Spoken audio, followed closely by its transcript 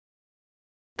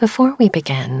Before we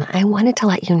begin, I wanted to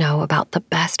let you know about the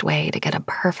best way to get a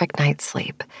perfect night's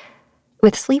sleep.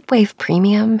 With Sleepwave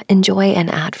Premium, enjoy an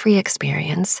ad-free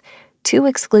experience, 2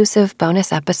 exclusive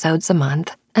bonus episodes a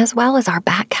month, as well as our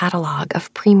back catalog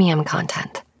of premium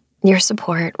content. Your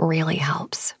support really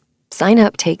helps. Sign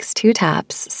up takes 2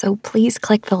 taps, so please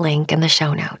click the link in the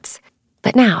show notes.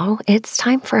 But now, it's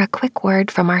time for a quick word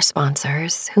from our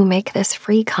sponsors who make this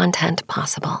free content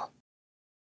possible.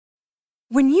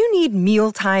 When you need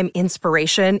mealtime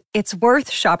inspiration, it's worth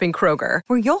shopping Kroger,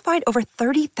 where you'll find over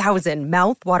 30,000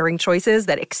 mouth-watering choices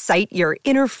that excite your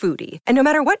inner foodie. And no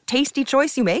matter what tasty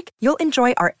choice you make, you'll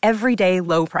enjoy our everyday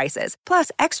low prices, plus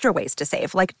extra ways to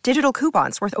save, like digital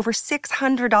coupons worth over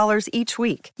 $600 each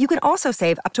week. You can also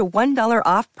save up to $1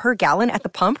 off per gallon at the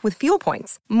pump with fuel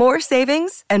points. More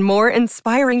savings and more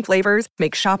inspiring flavors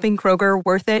make shopping Kroger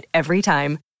worth it every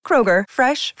time. Kroger,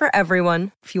 fresh for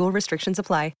everyone. Fuel restrictions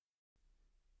apply.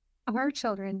 Our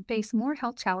children face more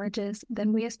health challenges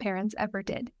than we as parents ever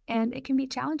did, and it can be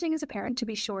challenging as a parent to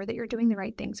be sure that you're doing the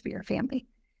right things for your family.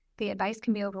 The advice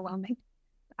can be overwhelming.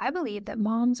 I believe that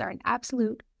moms are an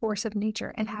absolute force of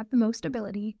nature and have the most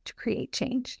ability to create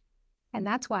change. And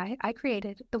that's why I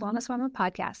created the Wellness Mama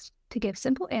podcast, to give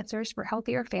simple answers for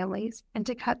healthier families and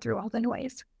to cut through all the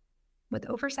noise. With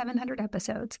over 700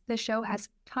 episodes, the show has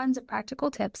tons of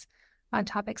practical tips on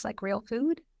topics like real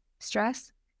food,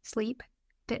 stress, sleep,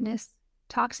 fitness,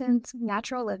 toxins,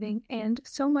 natural living, and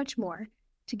so much more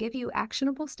to give you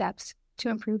actionable steps to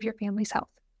improve your family's health.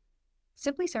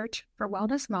 Simply search for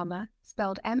Wellness Mama,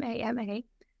 spelled M-A-M-A,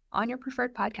 on your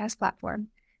preferred podcast platform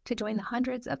to join the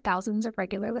hundreds of thousands of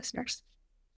regular listeners.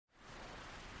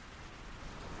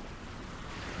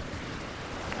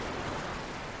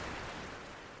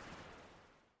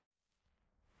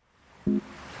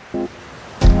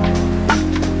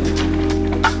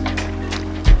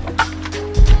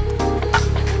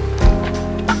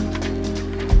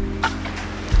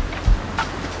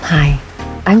 Hi,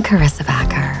 I'm Carissa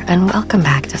Backer, and welcome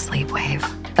back to Sleepwave,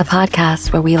 a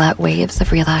podcast where we let waves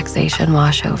of relaxation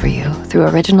wash over you through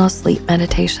original sleep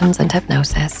meditations and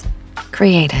hypnosis,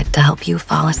 created to help you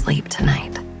fall asleep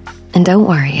tonight. And don't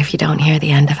worry if you don't hear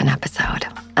the end of an episode.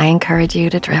 I encourage you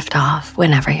to drift off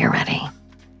whenever you're ready.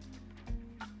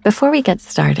 Before we get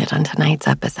started on tonight's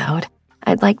episode,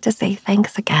 I'd like to say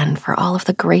thanks again for all of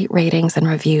the great ratings and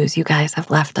reviews you guys have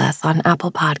left us on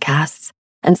Apple Podcasts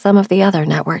and some of the other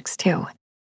networks too.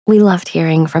 We loved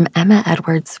hearing from Emma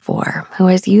Edwards 4, who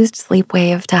has used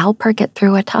Sleepwave to help her get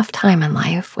through a tough time in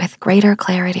life with greater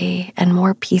clarity and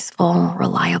more peaceful,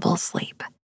 reliable sleep.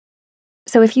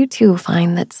 So if you too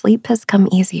find that sleep has come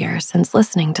easier since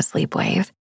listening to Sleepwave,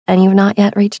 and you've not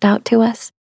yet reached out to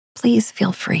us, please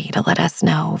feel free to let us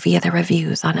know via the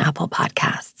reviews on Apple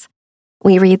Podcasts.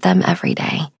 We read them every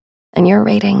day, and your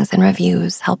ratings and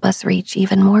reviews help us reach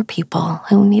even more people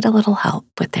who need a little help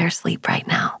with their sleep right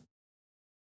now.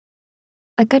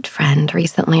 A good friend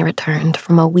recently returned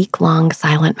from a week-long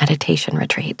silent meditation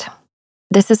retreat.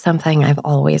 This is something I've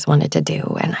always wanted to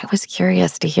do, and I was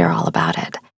curious to hear all about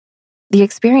it. The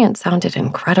experience sounded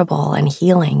incredible and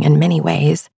healing in many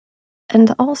ways,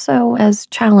 and also as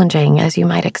challenging as you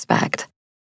might expect.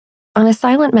 On a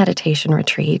silent meditation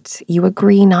retreat, you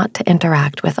agree not to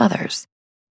interact with others,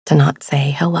 to not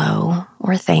say hello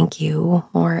or thank you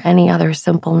or any other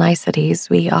simple niceties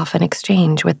we often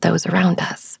exchange with those around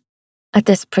us. At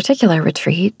this particular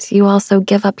retreat, you also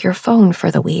give up your phone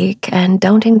for the week and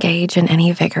don't engage in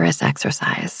any vigorous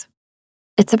exercise.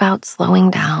 It's about slowing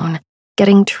down,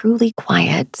 getting truly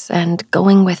quiet, and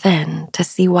going within to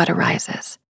see what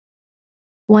arises.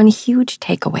 One huge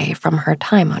takeaway from her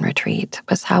time on retreat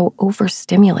was how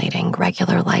overstimulating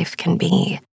regular life can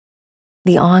be.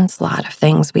 The onslaught of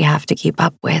things we have to keep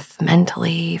up with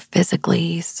mentally,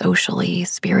 physically, socially,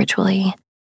 spiritually.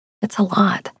 It's a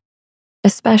lot,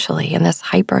 especially in this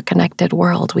hyper-connected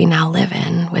world we now live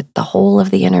in, with the whole of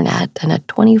the internet and a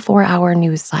 24-hour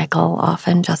news cycle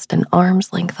often just an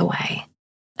arm's length away.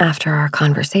 After our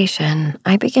conversation,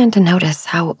 I began to notice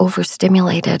how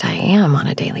overstimulated I am on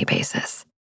a daily basis.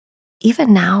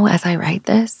 Even now, as I write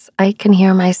this, I can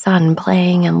hear my son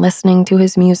playing and listening to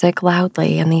his music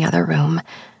loudly in the other room.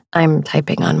 I'm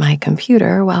typing on my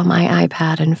computer while my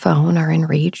iPad and phone are in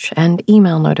reach, and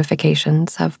email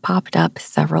notifications have popped up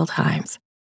several times.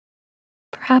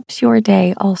 Perhaps your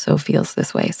day also feels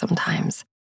this way sometimes.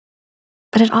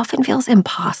 But it often feels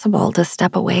impossible to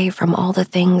step away from all the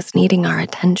things needing our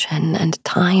attention and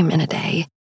time in a day,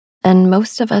 and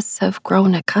most of us have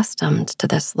grown accustomed to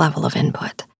this level of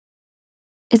input.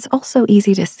 It's also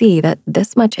easy to see that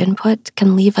this much input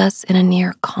can leave us in a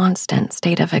near constant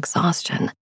state of exhaustion,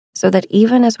 so that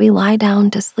even as we lie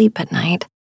down to sleep at night,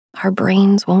 our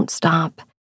brains won't stop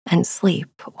and sleep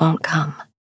won't come.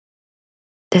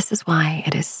 This is why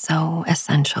it is so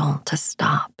essential to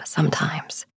stop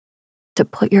sometimes, to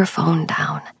put your phone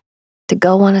down, to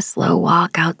go on a slow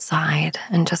walk outside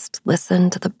and just listen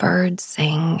to the birds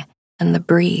sing and the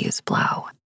breeze blow,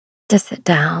 to sit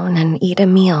down and eat a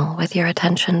meal with your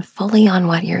attention fully on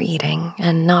what you're eating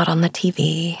and not on the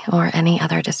TV or any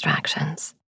other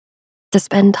distractions, to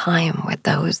spend time with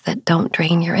those that don't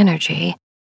drain your energy,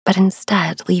 but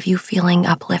instead leave you feeling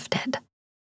uplifted,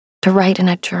 to write in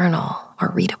a journal or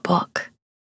read a book,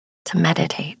 to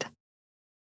meditate.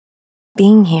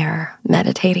 Being here,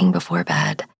 meditating before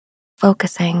bed,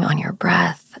 focusing on your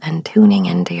breath and tuning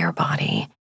into your body,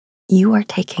 you are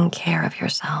taking care of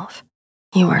yourself.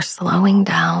 You are slowing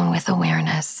down with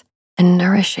awareness and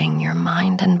nourishing your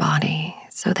mind and body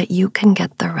so that you can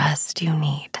get the rest you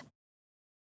need.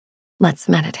 Let's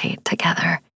meditate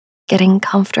together, getting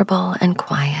comfortable and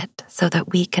quiet so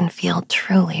that we can feel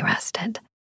truly rested.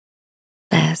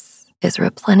 This is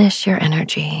Replenish Your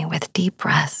Energy with Deep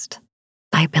Rest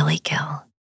by Billy Gill.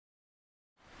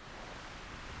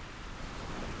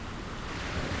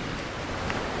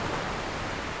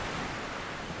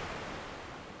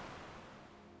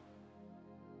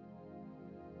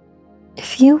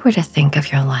 If you were to think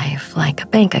of your life like a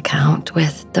bank account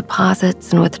with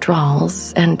deposits and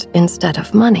withdrawals, and instead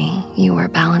of money, you were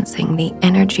balancing the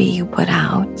energy you put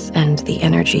out and the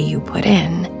energy you put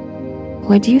in,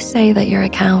 would you say that your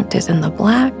account is in the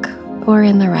black or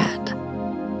in the red?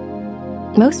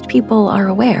 Most people are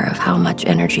aware of how much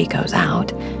energy goes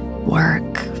out: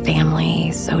 work,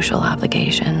 family, social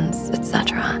obligations,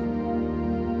 etc.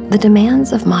 The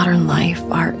demands of modern life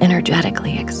are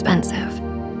energetically expensive.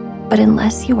 But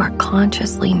unless you are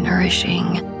consciously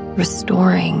nourishing,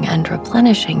 restoring, and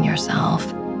replenishing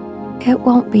yourself, it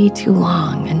won't be too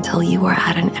long until you are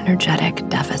at an energetic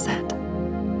deficit.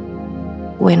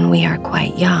 When we are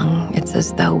quite young, it's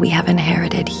as though we have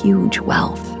inherited huge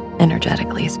wealth,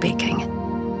 energetically speaking.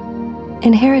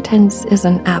 Inheritance is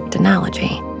an apt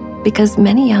analogy because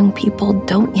many young people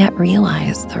don't yet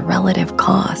realize the relative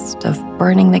cost of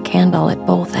burning the candle at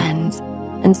both ends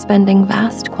and spending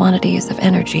vast quantities of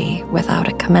energy without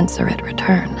a commensurate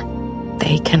return.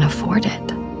 They can afford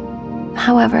it.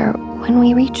 However, when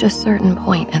we reach a certain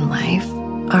point in life,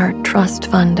 our trust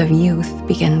fund of youth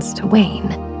begins to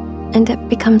wane, and it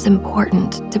becomes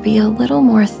important to be a little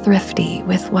more thrifty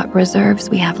with what reserves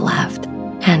we have left,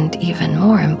 and even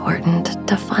more important,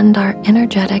 to fund our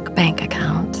energetic bank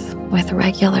account with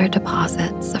regular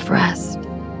deposits of rest,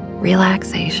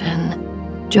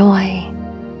 relaxation, joy,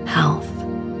 health,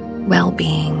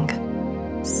 well-being,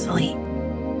 sleep.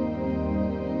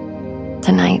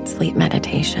 Tonight's sleep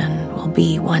meditation will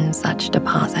be one such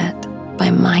deposit by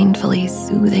mindfully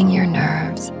soothing your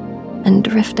nerves and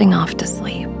drifting off to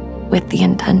sleep with the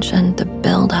intention to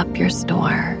build up your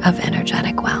store of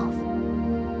energetic wealth.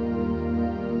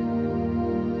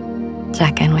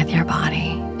 Check in with your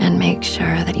body and make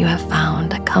sure that you have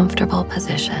found a comfortable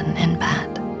position in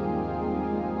bed.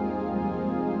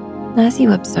 As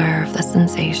you observe the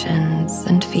sensations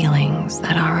and feelings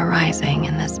that are arising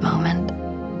in this moment,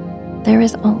 there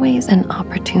is always an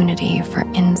opportunity for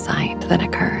insight that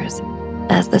occurs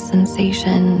as the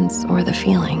sensations or the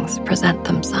feelings present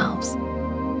themselves.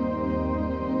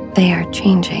 They are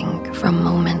changing from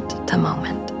moment to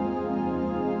moment.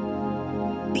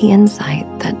 The insight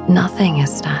that nothing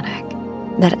is static,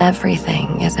 that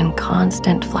everything is in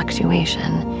constant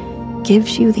fluctuation,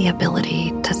 gives you the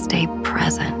ability to stay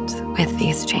present with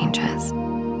these changes.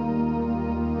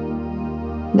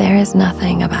 There is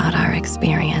nothing about our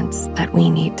experience that we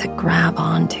need to grab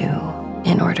onto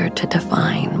in order to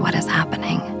define what is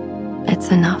happening.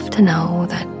 It's enough to know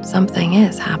that something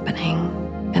is happening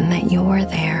and that you're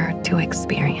there to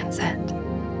experience it.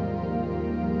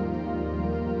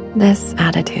 This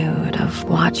attitude of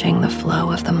watching the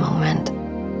flow of the moment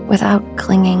without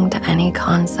clinging to any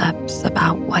concepts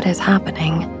about what is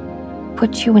happening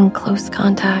puts you in close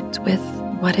contact with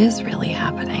what is really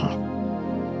happening.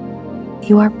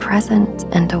 You are present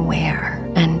and aware,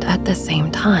 and at the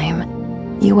same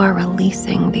time, you are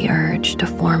releasing the urge to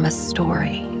form a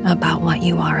story about what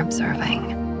you are observing.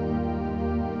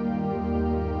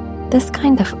 This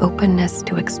kind of openness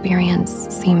to experience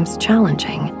seems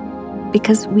challenging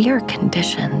because we are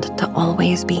conditioned to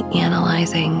always be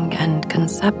analyzing and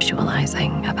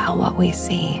conceptualizing about what we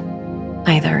see,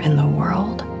 either in the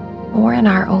world or in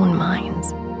our own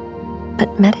minds.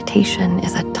 But meditation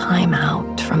is a time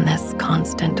out from this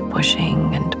constant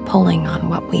pushing and pulling on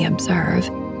what we observe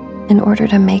in order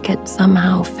to make it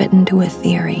somehow fit into a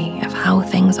theory of how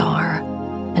things are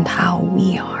and how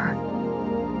we are.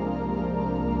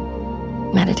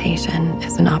 meditation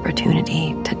is an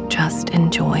opportunity to just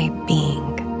enjoy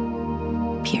being,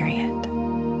 period.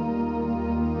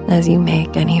 As you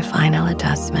make any final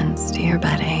adjustments to your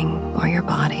bedding or your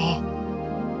body,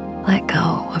 let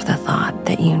go of the thought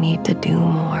that you need to do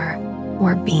more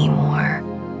or be more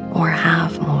or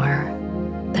have more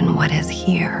than what is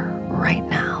here right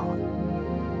now.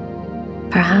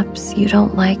 Perhaps you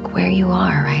don't like where you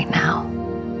are right now.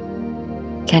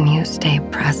 Can you stay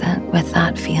present with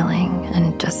that feeling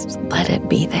and just let it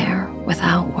be there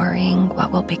without worrying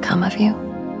what will become of you?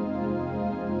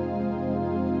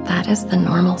 That is the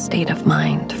normal state of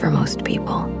mind for most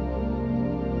people.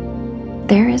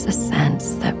 There is a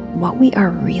sense that what we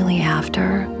are really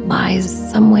after lies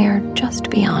somewhere just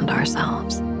beyond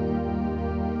ourselves.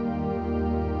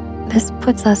 This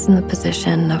puts us in the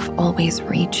position of always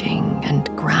reaching and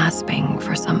grasping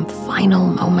for some final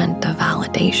moment of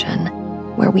validation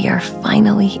where we are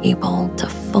finally able to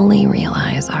fully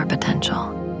realize our potential.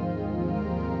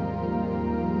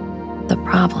 The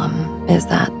problem is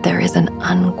that there is an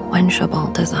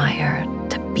unquenchable desire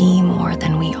to be more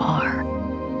than we are,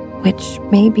 which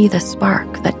may be the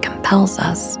spark that compels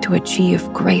us to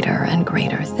achieve greater and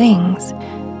greater things,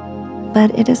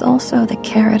 but it is also the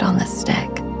carrot on the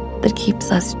stick that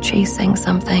keeps us chasing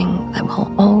something that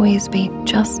will always be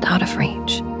just out of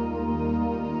reach.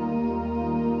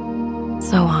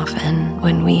 So often,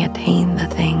 when we attain the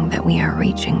thing that we are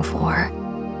reaching for,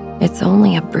 it's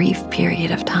only a brief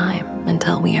period of time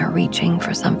until we are reaching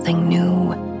for something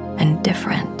new and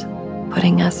different,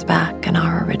 putting us back in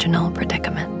our original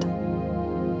predicament.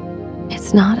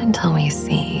 It's not until we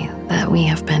see that we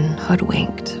have been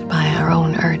hoodwinked by our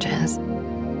own urges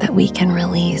that we can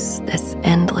release this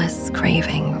endless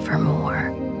craving for more,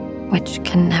 which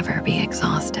can never be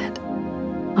exhausted.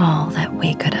 All that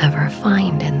we could ever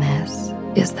find in this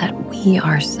is that we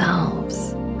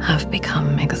ourselves have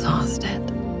become exhausted.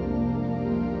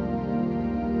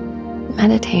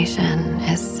 Meditation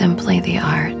is simply the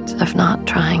art of not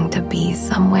trying to be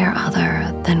somewhere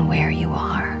other than where you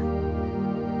are.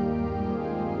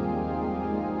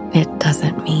 It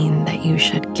doesn't mean that you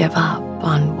should give up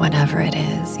on whatever it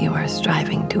is you are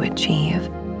striving to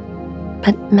achieve,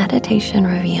 but meditation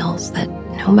reveals that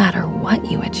no matter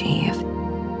what you achieve,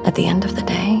 at the end of the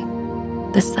day,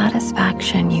 the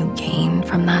satisfaction you gain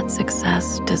from that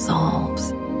success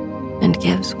dissolves and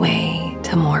gives way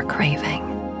to more craving.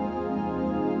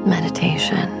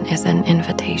 Meditation is an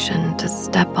invitation to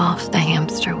step off the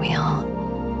hamster wheel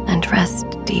and rest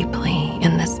deeply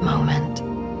in this moment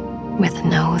with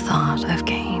no thought of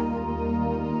gain.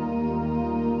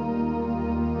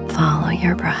 Follow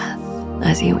your breath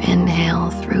as you inhale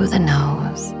through the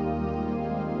nose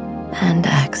and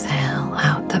exhale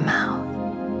out the mouth.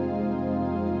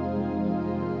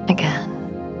 Again,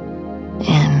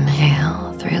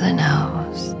 inhale through the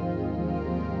nose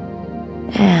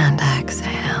and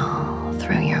exhale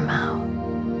through your mouth.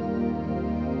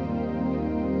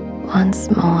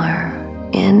 Once more,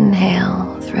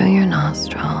 inhale through your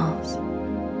nostrils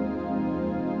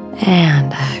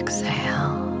and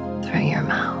exhale through your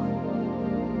mouth.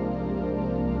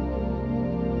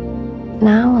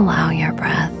 Now allow your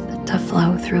breath to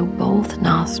flow through both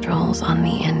nostrils on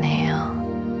the inhale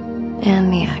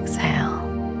and the exhale,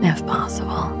 if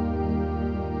possible.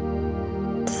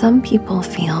 Some people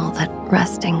feel that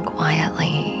resting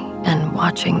quietly and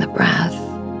watching the breath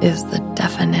is the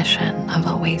definition of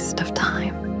a waste of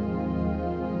time.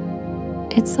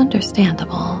 It's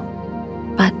understandable,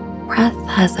 but breath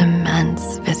has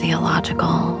immense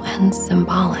physiological and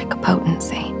symbolic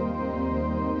potency.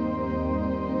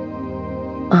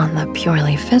 On the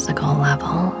purely physical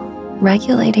level,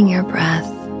 regulating your breath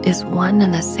is one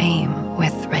and the same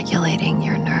with regulating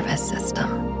your nervous system.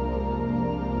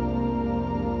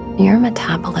 Your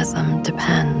metabolism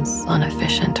depends on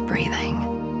efficient breathing.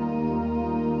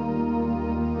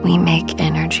 We make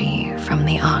energy from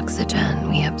the oxygen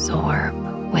we absorb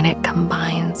when it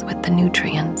combines with the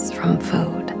nutrients from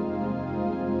food.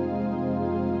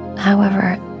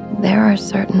 However, there are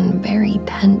certain very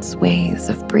tense ways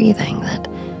of breathing that,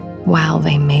 while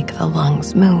they make the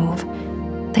lungs move,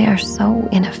 they are so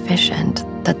inefficient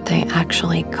that they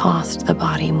actually cost the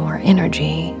body more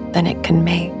energy than it can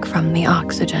make from the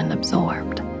oxygen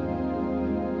absorbed.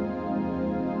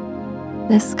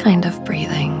 This kind of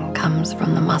breathing comes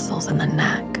from the muscles in the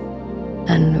neck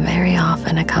and very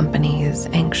often accompanies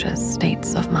anxious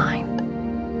states of mind.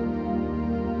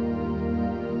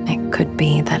 It could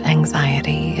be that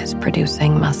anxiety is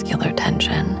producing muscular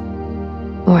tension,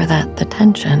 or that the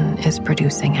tension is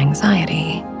producing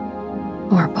anxiety,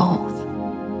 or both.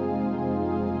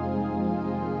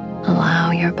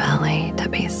 Allow your belly to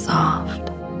be soft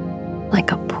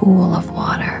like a pool of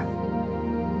water.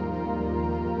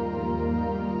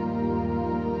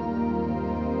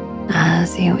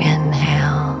 As you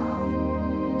inhale,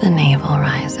 the navel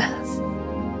rises.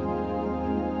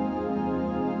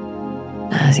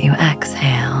 As you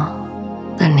exhale,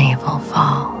 the navel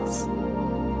falls.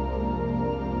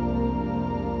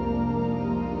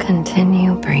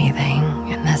 Continue breathing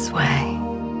in this way.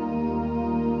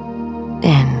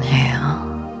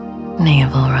 Inhale,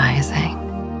 navel rising.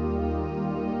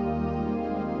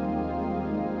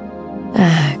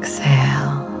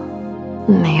 Exhale,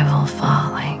 navel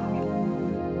falling.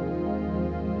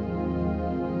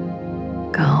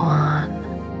 Go on.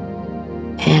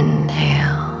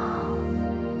 Inhale,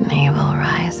 navel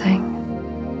rising.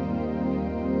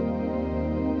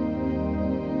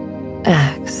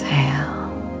 Exhale,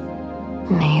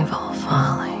 navel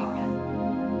falling.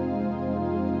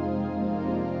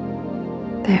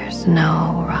 There's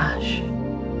no rush.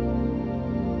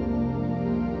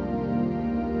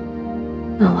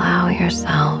 Allow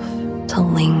yourself to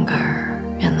linger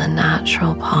in the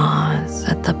natural pause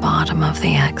at the bottom of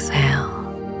the exhale,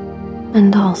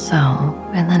 and also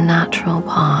in the natural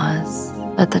pause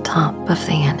at the top of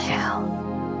the inhale.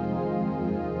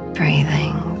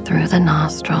 Breathing through the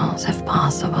nostrils if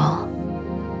possible.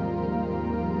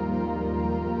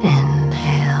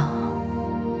 Inhale,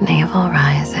 navel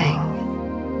rising.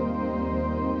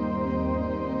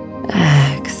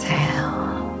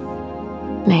 Exhale,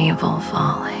 navel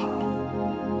falling.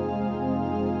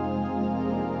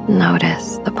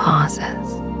 Notice the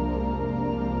pauses.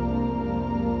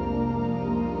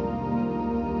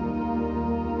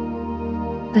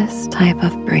 This type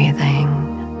of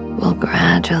breathing will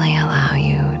gradually allow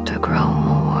you to grow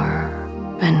more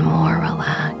and more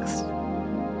relaxed,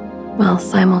 while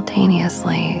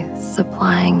simultaneously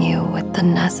supplying you with the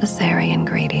necessary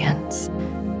ingredients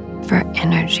for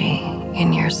energy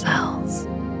in your cells.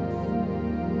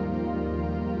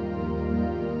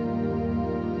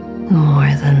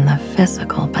 More than the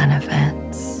physical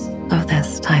benefits of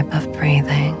this type of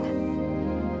breathing,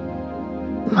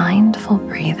 mindful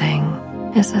breathing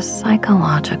is a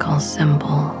psychological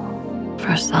symbol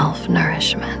for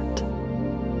self-nourishment.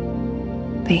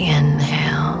 The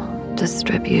inhale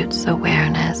distributes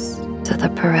awareness to the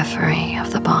periphery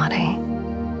of the body.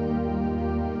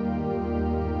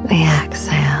 The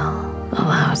exhale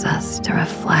allows us to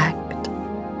reflect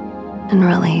and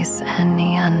release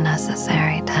any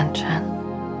unnecessary tension.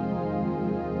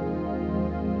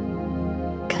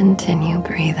 Continue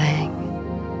breathing,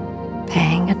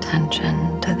 paying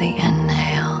attention to the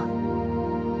inhale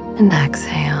and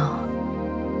exhale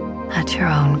at your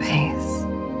own pace.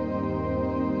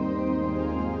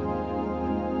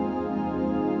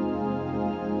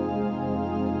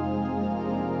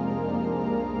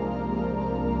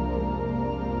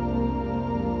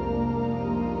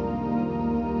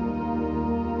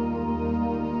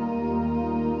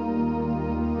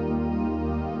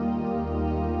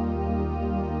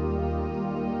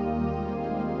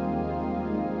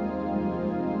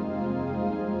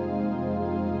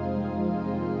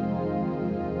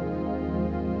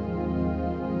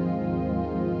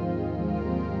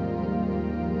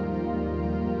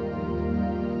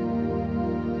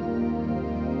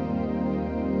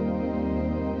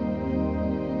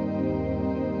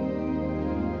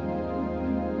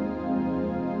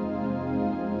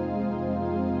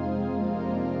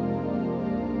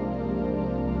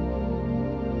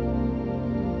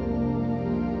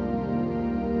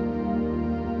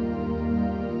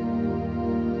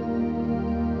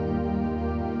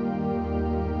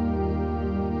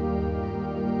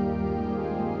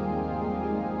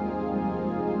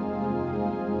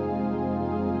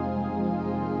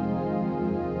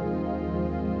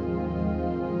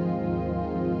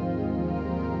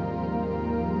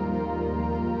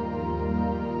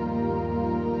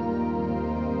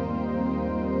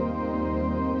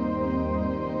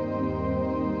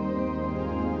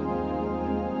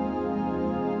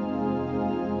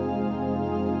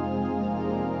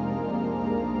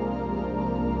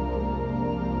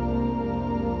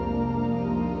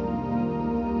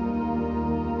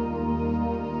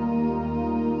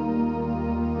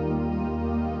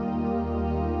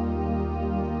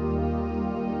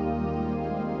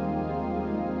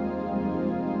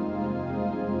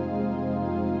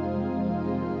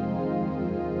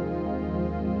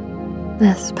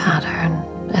 This pattern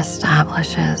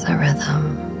establishes a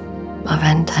rhythm of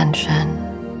intention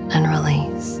and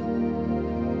release,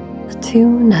 the two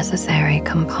necessary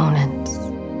components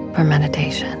for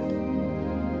meditation.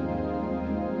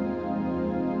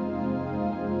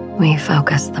 We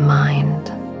focus the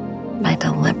mind by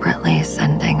deliberately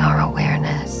sending our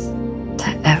awareness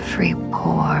every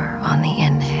pore on the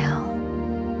inhale,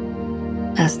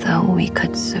 as though we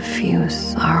could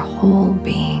suffuse our whole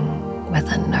being with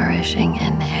a nourishing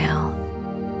inhale,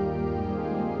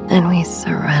 and we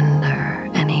surrender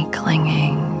any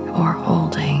clinging or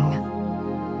holding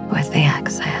with the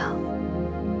exhale.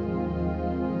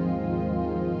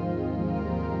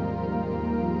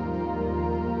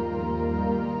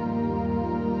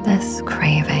 This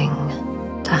craving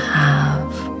to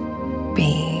have,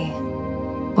 be,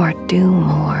 or do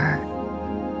more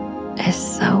is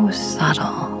so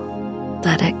subtle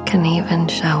that it can even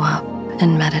show up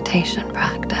in meditation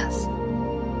practice.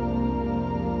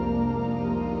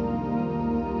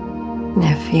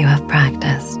 If you have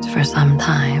practiced for some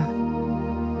time,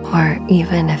 or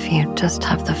even if you just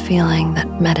have the feeling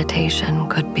that meditation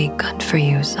could be good for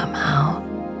you somehow,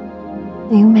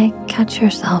 you may catch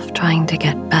yourself trying to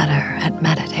get better at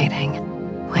meditating,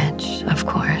 which, of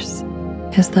course,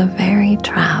 is the very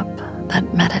trap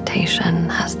that meditation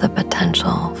has the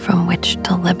potential from which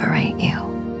to liberate you.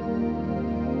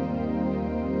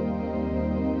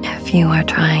 If you are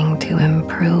trying to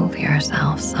improve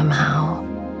yourself somehow,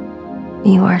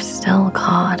 you are still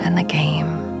caught in the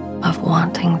game of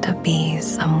wanting to be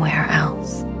somewhere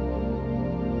else.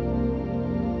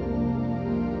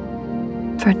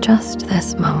 For just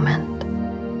this moment,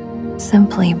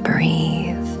 simply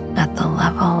breathe at the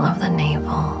level of the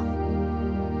navel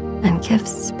and give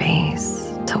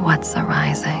space to what's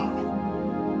arising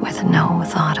with no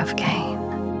thought of gain.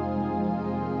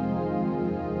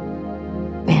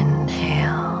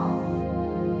 Inhale,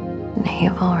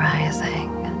 navel rising.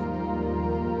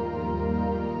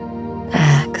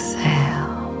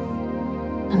 Exhale,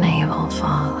 navel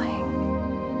falling.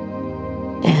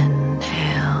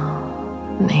 Inhale,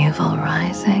 navel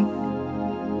rising.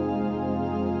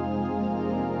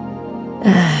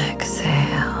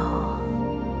 Exhale,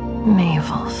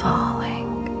 navel falling.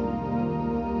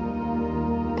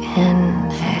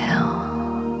 Inhale,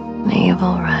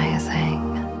 navel rising.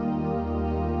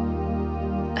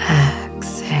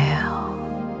 Exhale,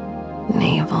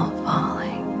 navel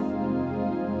falling.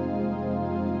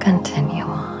 Continue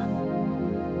on.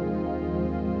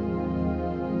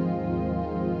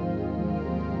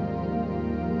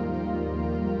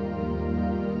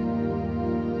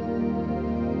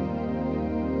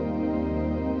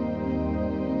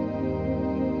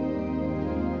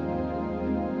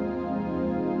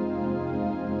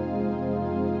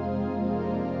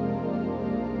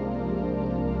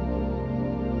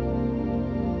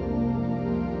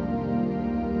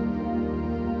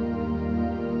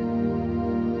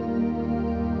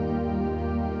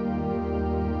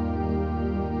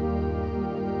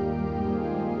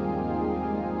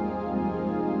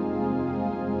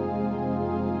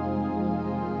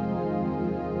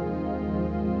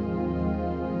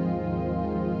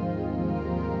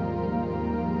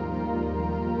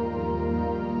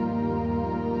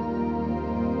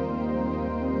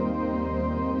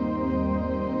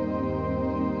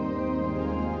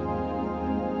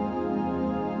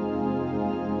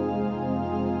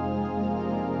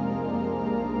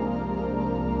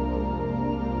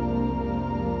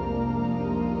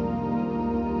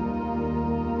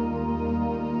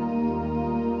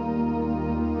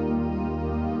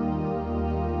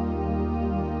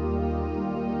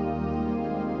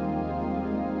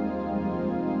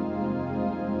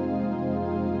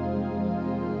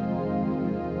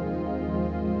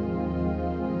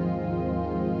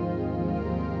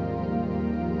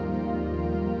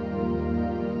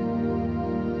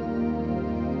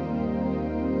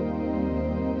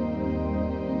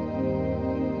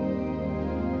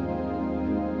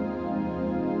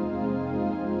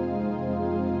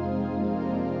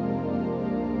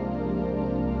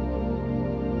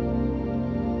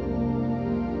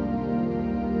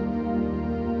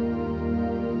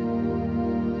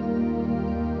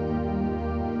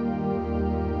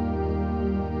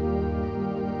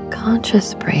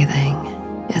 Conscious breathing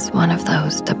is one of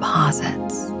those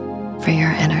deposits for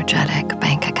your energetic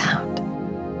bank account.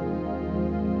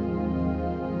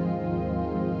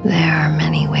 There are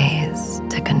many ways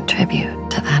to contribute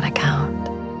to that account,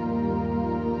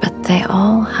 but they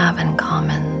all have in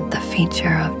common the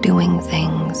feature of doing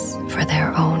things for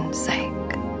their own sake.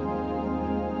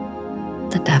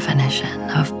 The definition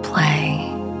of play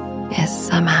is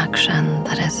some action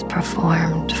that is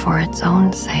performed for its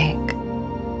own sake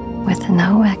with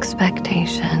no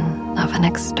expectation of an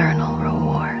external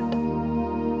reward.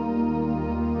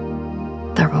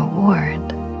 The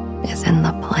reward is in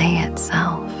the play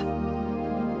itself.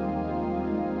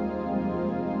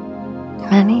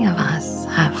 Many of us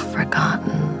have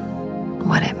forgotten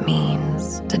what it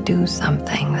means to do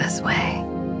something this way,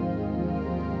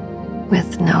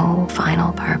 with no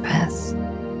final purpose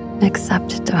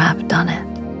except to have done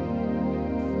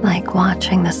it, like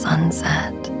watching the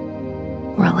sunset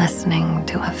or listening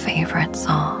to a favorite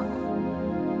song.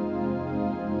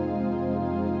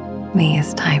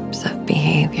 These types of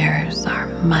behaviors are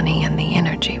money in the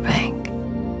energy bank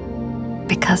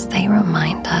because they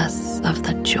remind us of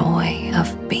the joy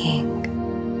of being,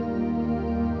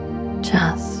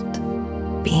 just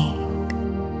being.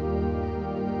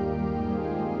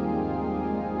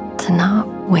 To not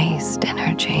waste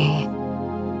energy,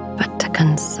 but to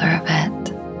conserve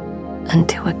it and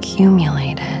to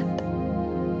accumulate it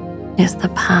is the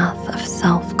path of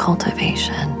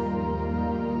self-cultivation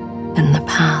and the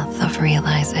path of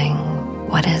realizing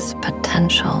what is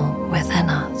potential within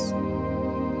us.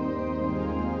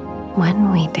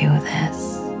 When we do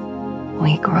this,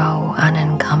 we grow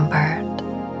unencumbered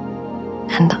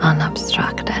and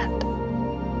unobstructed.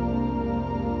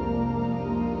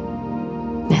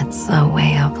 It's a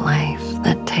way of life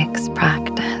that takes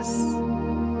practice,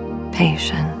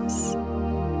 patience,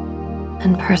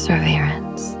 and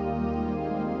perseverance.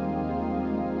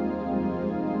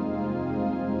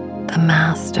 The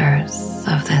masters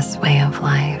of this way of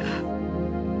life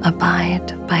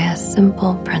abide by a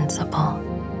simple principle: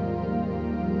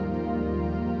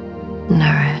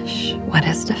 nourish what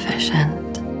is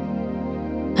deficient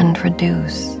and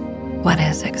reduce what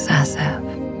is excessive.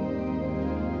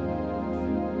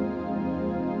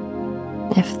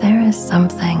 If there is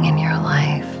something in your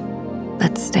life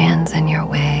that stands in your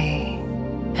way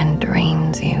and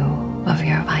drains you of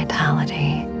your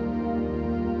vitality,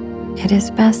 it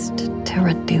is best to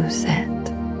reduce it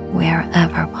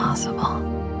wherever possible.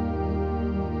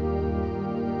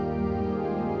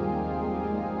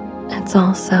 It's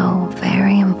also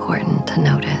very important to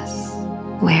notice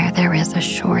where there is a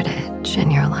shortage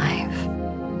in your life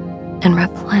and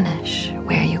replenish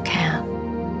where you can.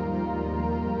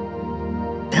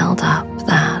 Build up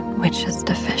that which is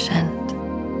deficient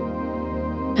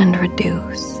and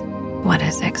reduce what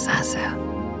is excessive.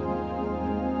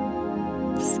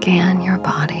 Scan your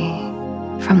body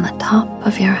from the top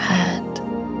of your head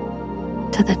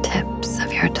to the tips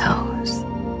of your toes.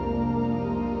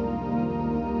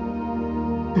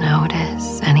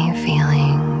 Notice any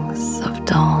feelings of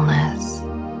dullness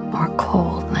or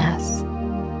coldness,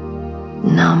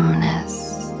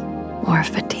 numbness or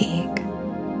fatigue.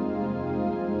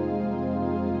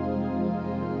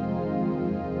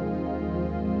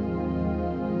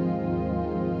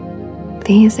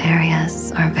 These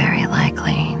areas are very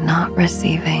likely not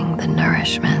receiving the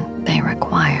nourishment they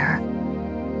require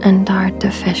and are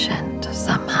deficient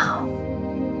somehow.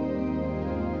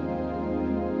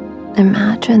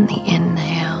 Imagine the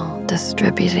inhale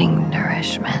distributing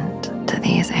nourishment to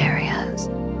these areas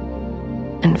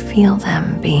and feel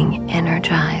them being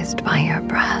energized by your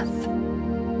breath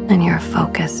and your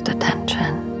focused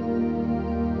attention.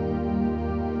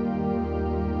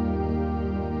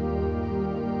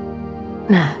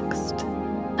 Next,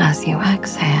 as you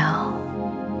exhale,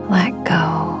 let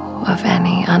go of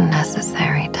any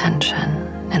unnecessary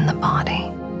tension in the body.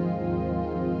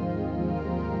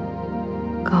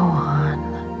 Go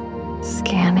on,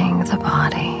 scanning the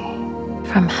body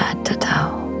from head to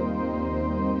toe.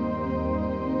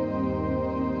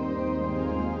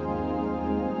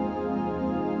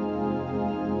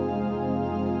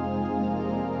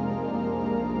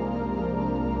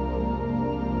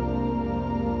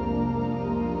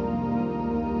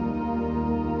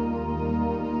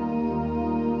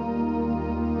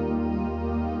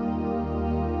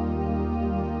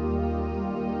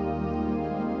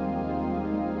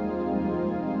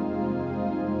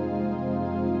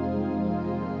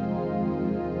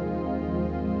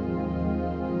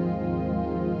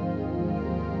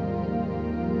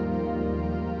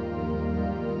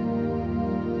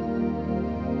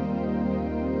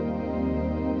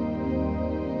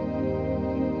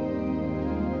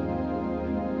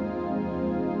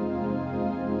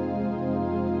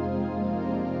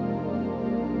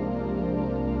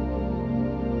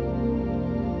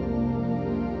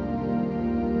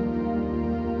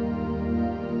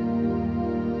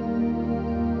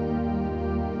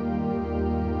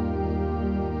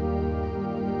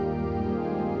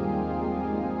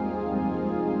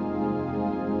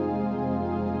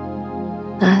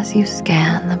 As you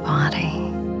scan the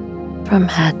body from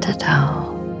head to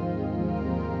toe,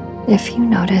 if you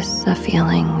notice a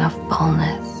feeling of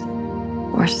fullness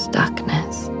or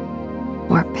stuckness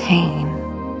or pain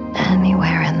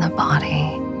anywhere in the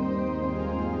body,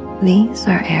 these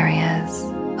are areas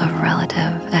of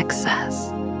relative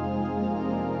excess.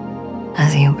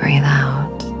 As you breathe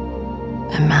out,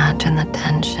 imagine the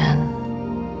tension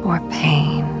or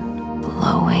pain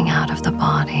flowing out of the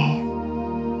body,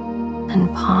 and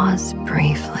pause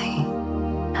briefly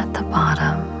at the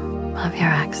bottom of your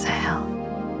exhale.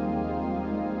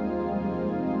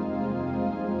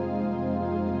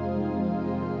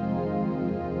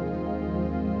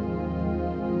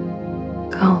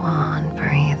 Go on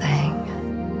breathing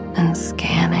and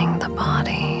scanning the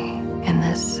body in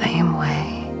this same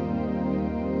way,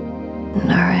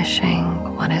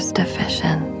 nourishing what is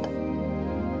deficient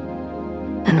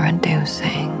and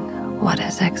reducing what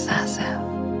is excessive.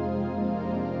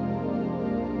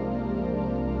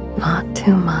 Not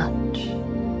too much,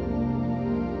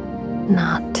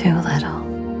 not too little.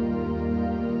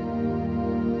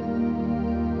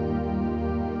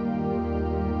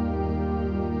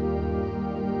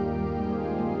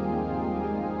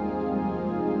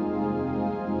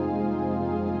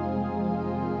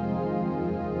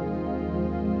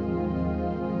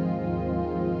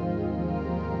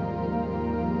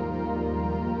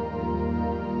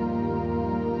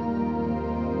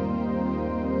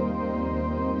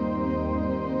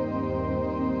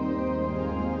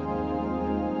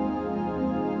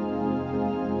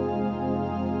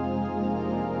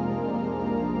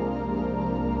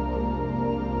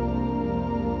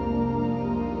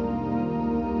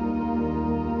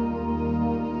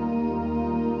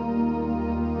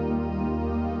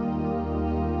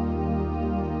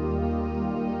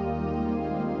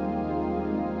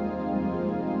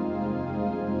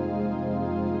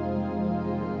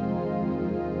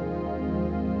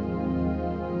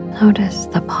 Notice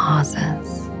the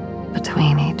pauses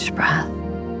between each breath.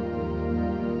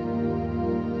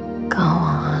 Go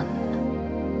on.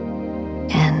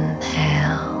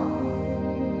 Inhale,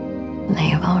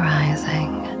 navel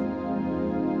rising.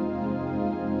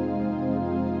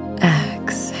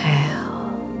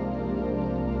 Exhale,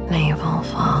 navel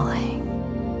falling.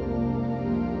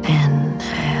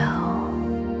 Inhale,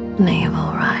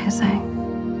 navel rising.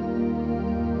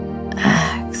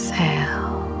 Exhale,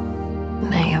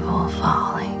 navel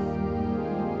falling.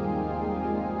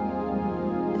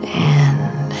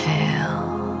 Inhale,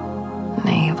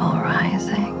 navel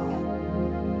rising.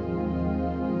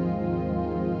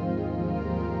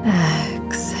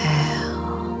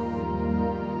 Exhale,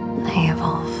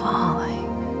 navel falling.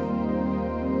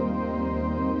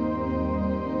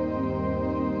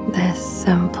 This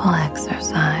simple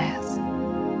exercise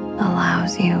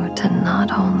allows you to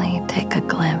not only take a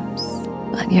glimpse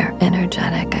at your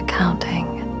energetic accounting,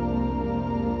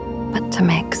 but to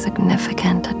make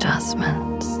significant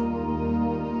adjustments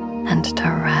and to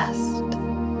rest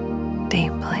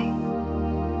deeply.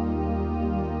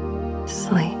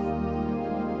 Sleep,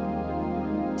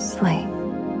 sleep,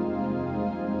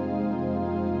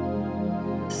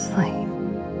 sleep.